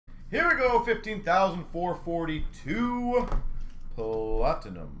Here we go, 15,442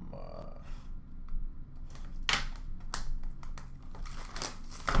 Platinum.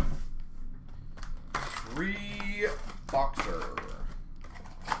 Three boxer.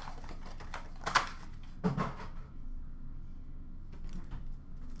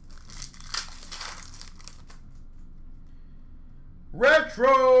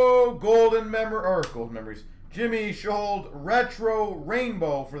 Retro Golden Memories. Jimmy Shold Retro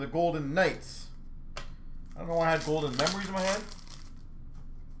Rainbow for the Golden Knights. I don't know why I had Golden Memories in my head.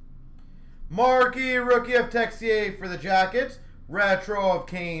 Marquee Rookie of Texier for the Jackets. Retro of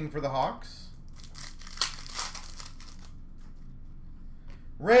Kane for the Hawks.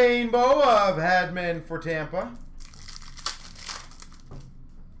 Rainbow of Hedman for Tampa.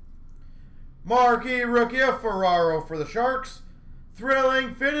 Marquee Rookie of Ferraro for the Sharks.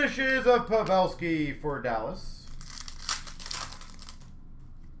 Thrilling finishes of Pavelski for Dallas.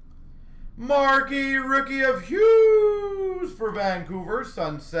 Marquee Rookie of Hughes for Vancouver.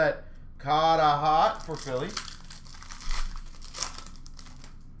 Sunset Kata Hot for Philly.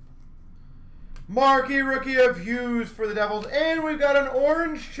 Marquee Rookie of Hughes for the Devils. And we've got an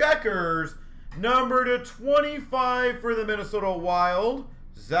orange checkers, number to 25 for the Minnesota Wild,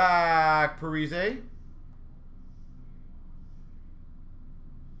 Zach Parise.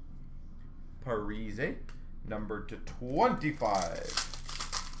 Number to 25.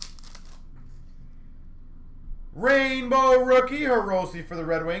 Rainbow Rookie, Hiroshi for the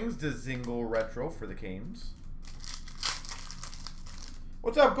Red Wings, Dezingle Retro for the Canes.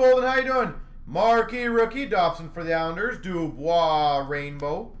 What's up, Golden? How you doing? Marquee Rookie, Dobson for the Islanders, Dubois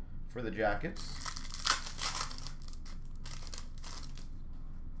Rainbow for the Jackets.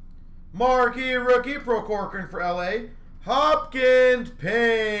 Marquee Rookie, Procorkin for LA. Hopkins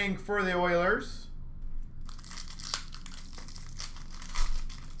Pink for the Oilers.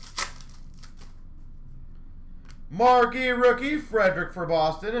 Marquee Rookie, Frederick for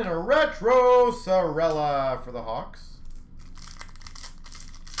Boston. And a Retro Sorella for the Hawks.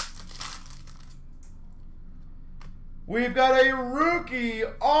 We've got a rookie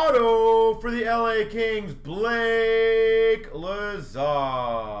auto for the LA Kings, Blake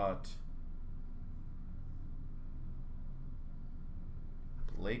Lizotte.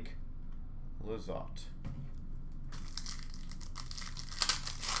 Blake Lizotte.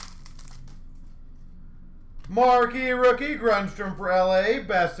 Marquee Rookie, Grundstrom for LA.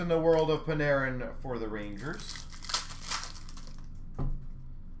 Best in the world of Panarin for the Rangers.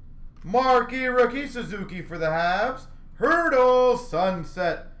 Marquee Rookie, Suzuki for the Habs. Hurdle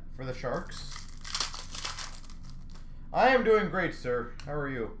Sunset for the Sharks. I am doing great, sir. How are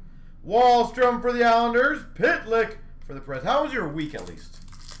you? Wallstrom for the Islanders. Pitlick for the Preds. How was your week, at least?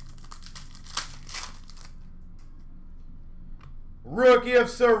 Rookie of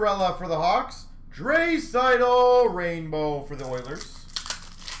Sorella for the Hawks. Draisaitl Rainbow for the Oilers.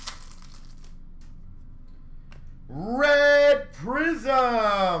 Red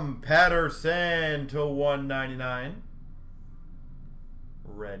Prism Patterson to 199.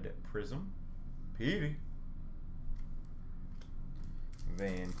 Red Prism. Petey.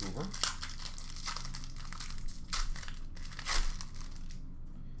 Vancouver.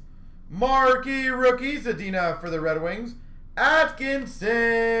 Marquee Rookie Zadina for the Red Wings.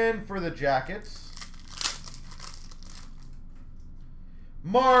 Atkinson for the Jackets.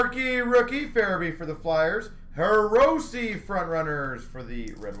 Marquee Rookie Farabee for the Flyers. Hiroshi frontrunners for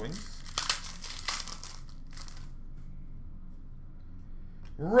the Red Wings.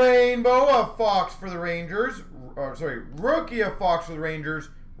 Rainbow of Fox for the Rangers. Rookie of Fox for the Rangers.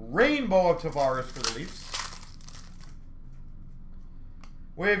 Rainbow of Tavares for the Leafs.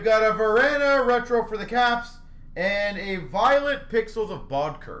 We've got a Verena Retro for the Caps. And a Violet Pixels of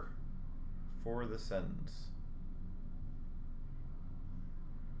Bodker for the Sens.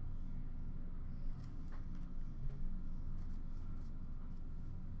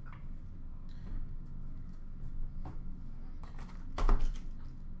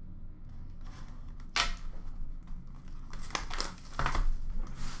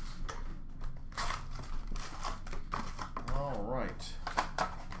 All right.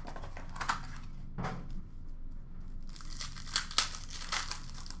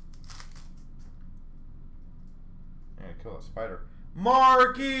 Kill a spider.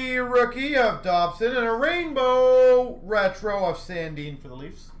 Marquee Rookie of Dobson and a Rainbow Retro of Sandine for the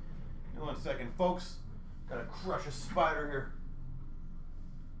Leafs. In 1 second, folks. Gotta crush a spider here.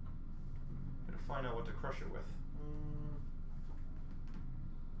 Gotta find out what to crush it with.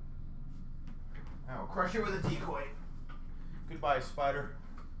 I'll crush it with a decoy. Goodbye, spider.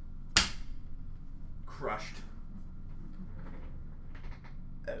 Crushed.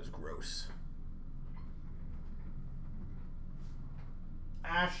 That is gross.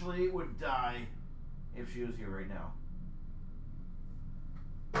 Ashley would die if she was here right now.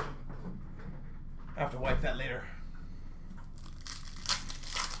 I have to wipe that later.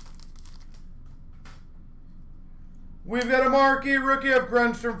 We've got a marquee rookie of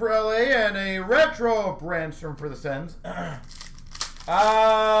Grunstrom for LA and a retro of Brandstrom for the Sens.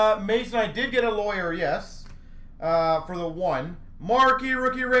 Mason, I did get a lawyer, yes, for the 1. Marquee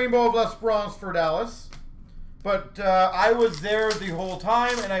rookie rainbow of L'Esperance for Dallas. But I was there the whole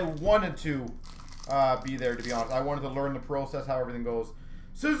time, and I wanted to be there, to be honest. I wanted to learn the process, how everything goes.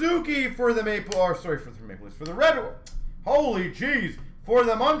 Suzuki for the Maple, or sorry, for the Maple Leafs, for the Red, holy jeez, for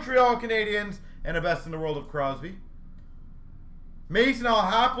the Montreal Canadiens, and a best in the world of Crosby. Mason, I'll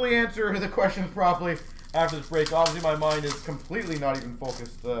happily answer the questions properly after this break. Obviously, my mind is completely not even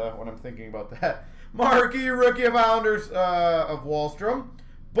focused when I'm thinking about that. Marquee rookie of Islanders of Wallstrom.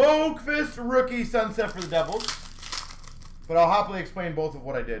 Boakfist rookie sunset for the Devils. But I'll happily explain both of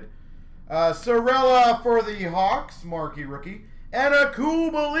what I did. Sorella for the Hawks, marquee rookie. And a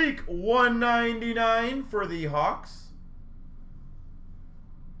Kubalik 199 for the Hawks.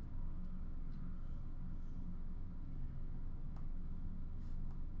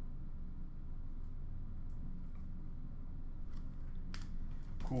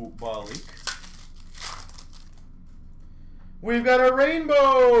 Kubalik. We've got a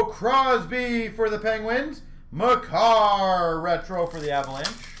rainbow Crosby for the Penguins. Makar retro for the Avalanche.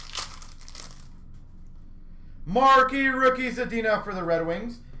 Marquee rookie Zadina for the Red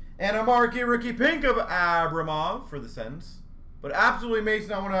Wings. And a marquee rookie pink of Abramov for the Sens. But absolutely,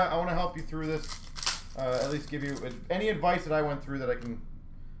 Mason, I wanna help you through this. At least give you any advice that I went through that I can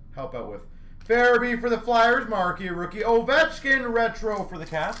help out with. Farabee for the Flyers, marquee rookie. Ovechkin retro for the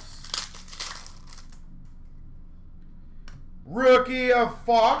Caps. Rookie of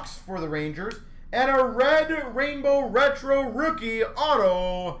Fox for the Rangers. And a red rainbow retro rookie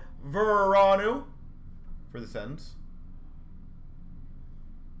auto Veranu for the Sens.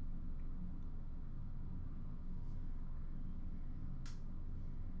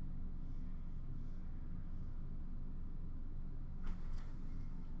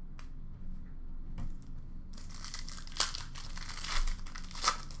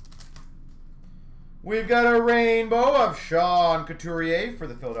 We've got a rainbow of Sean Couturier for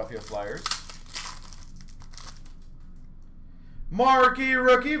the Philadelphia Flyers. Marquee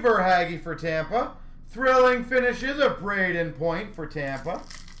rookie Verhaeghe for Tampa. Thrilling finishes of Braden Point for Tampa.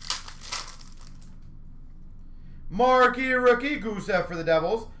 Marquee rookie Gusev for the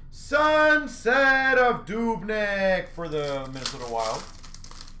Devils. Sunset of Dubnyk for the Minnesota Wild.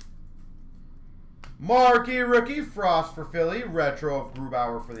 Marquee rookie Frost for Philly. Retro of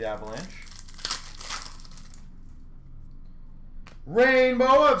Grubauer for the Avalanche.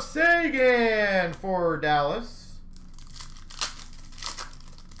 Rainbow of Sagan for Dallas.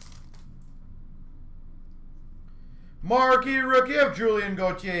 Marquee rookie of Julien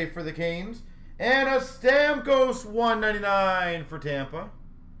Gauthier for the Canes. And a Stamkos 199 for Tampa.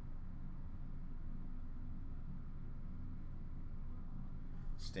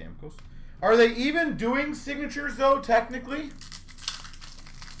 Stamkos. Are they even doing signatures, though, technically?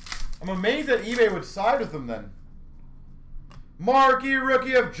 I'm amazed that eBay would side with them, then. Marquee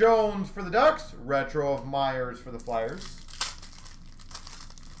rookie of Jones for the Ducks. Retro of Myers for the Flyers.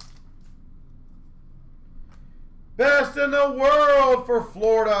 Best in the world for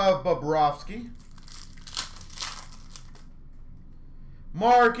Florida of Bobrovsky.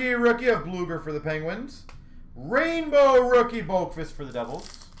 Marquee rookie of Bluger for the Penguins. Rainbow rookie Boakfist for the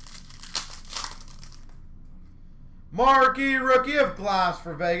Devils. Marquee rookie of Glass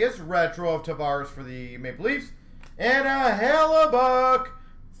for Vegas. Retro of Tavares for the Maple Leafs. And a Hellebuck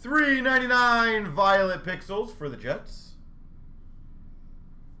 $3.99 violet pixels for the Jets.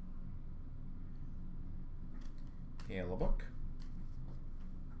 Hellebuck.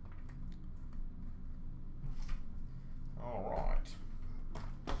 All right.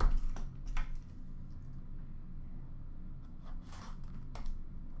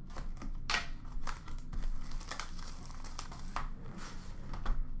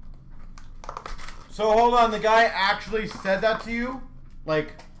 So hold on, the guy actually said that to you?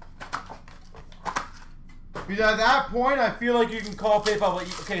 Like, because at that point, I feel like you can call PayPal.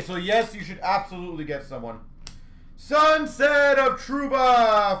 But okay, so yes, you should absolutely get someone. Sunset of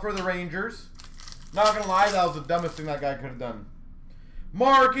Trouba for the Rangers. Not gonna lie, that was the dumbest thing that guy could have done.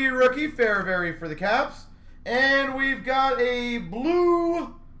 Marquee rookie Fairbury for the Caps. And we've got a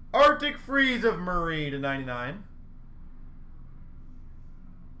blue Arctic Freeze of Murray /99.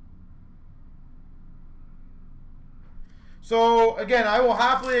 So, again, I will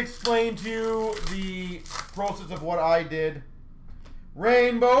happily explain to you the process of what I did.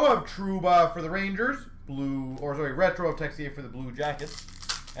 Rainbow of Trouba for the Rangers. Retro of Texier for the Blue Jackets.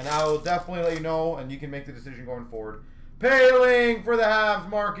 And I will definitely let you know, and you can make the decision going forward. Paling for the Habs,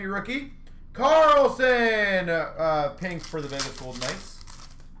 Marquee Rookie. Carlson, pink for the Vegas Golden Knights.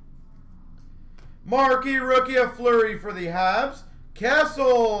 Marquee Rookie of Fleury for the Habs.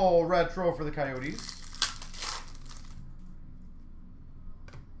 Kessel, retro for the Coyotes.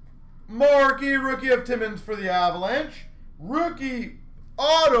 Marquee Rookie of Timmins for the Avalanche. Rookie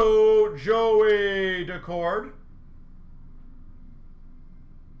auto, Joey Decord.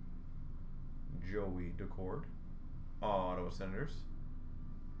 Joey Decord. Ottawa Senators.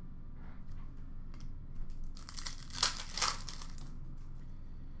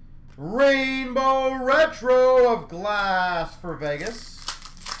 Rainbow retro of Glass for Vegas.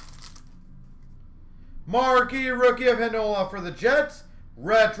 Marquee Rookie of Hanola for the Jets.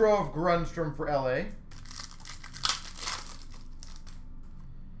 Retro of Grundstrom for LA.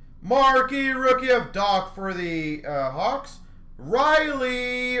 Marquee Rookie of Doc for the Hawks.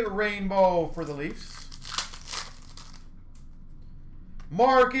 Riley Rainbow for the Leafs.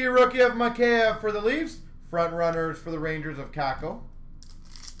 Marquee Rookie of Mikheyev for the Leafs. Front runners for the Rangers of Kako.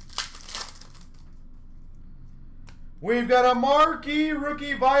 We've got a Marquee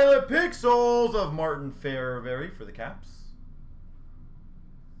Rookie Violet Pixels of Martin Fairberry for the Caps.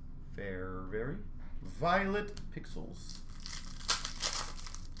 Fairberry. Violet Pixels.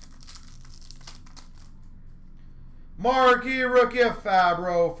 Marquee Rookie of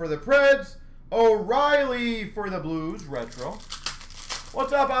Fabro for the Preds. O'Reilly for the Blues, retro.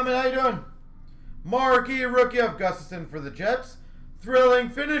 What's up, Ahmed? How you doing? Marquee Rookie of Gustafson for the Jets. Thrilling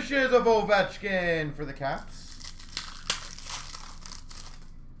finishes of Ovechkin for the Caps.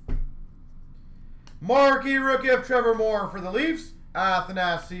 Marquee Rookie of Trevor Moore for the Leafs.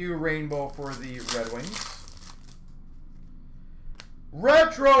 Athanasiu Rainbow for the Red Wings.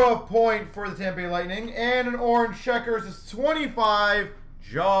 Retro of Point for the Tampa Bay Lightning. And an orange checkers is 25,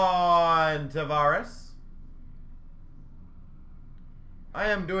 John Tavares. I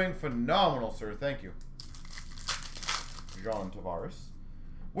am doing phenomenal, sir. Thank you. John Tavares.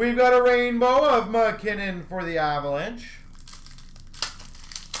 We've got a rainbow of McKinnon for the Avalanche.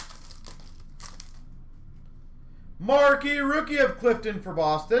 Marquee Rookie of Clifton for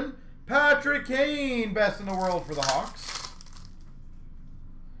Boston. Patrick Kane, best in the world for the Hawks.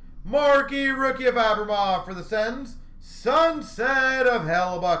 Marquee Rookie of Abramoff for the Sens. Sunset of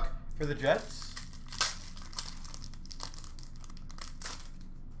Hellebuck for the Jets.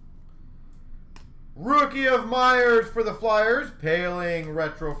 Rookie of Myers for the Flyers. Paling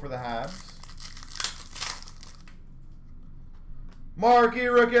retro for the Habs. Marquee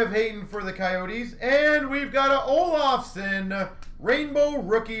Rookie of Hayton for the Coyotes. And we've got a Olofsson Rainbow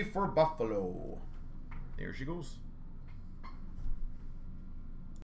Rookie for Buffalo. There she goes.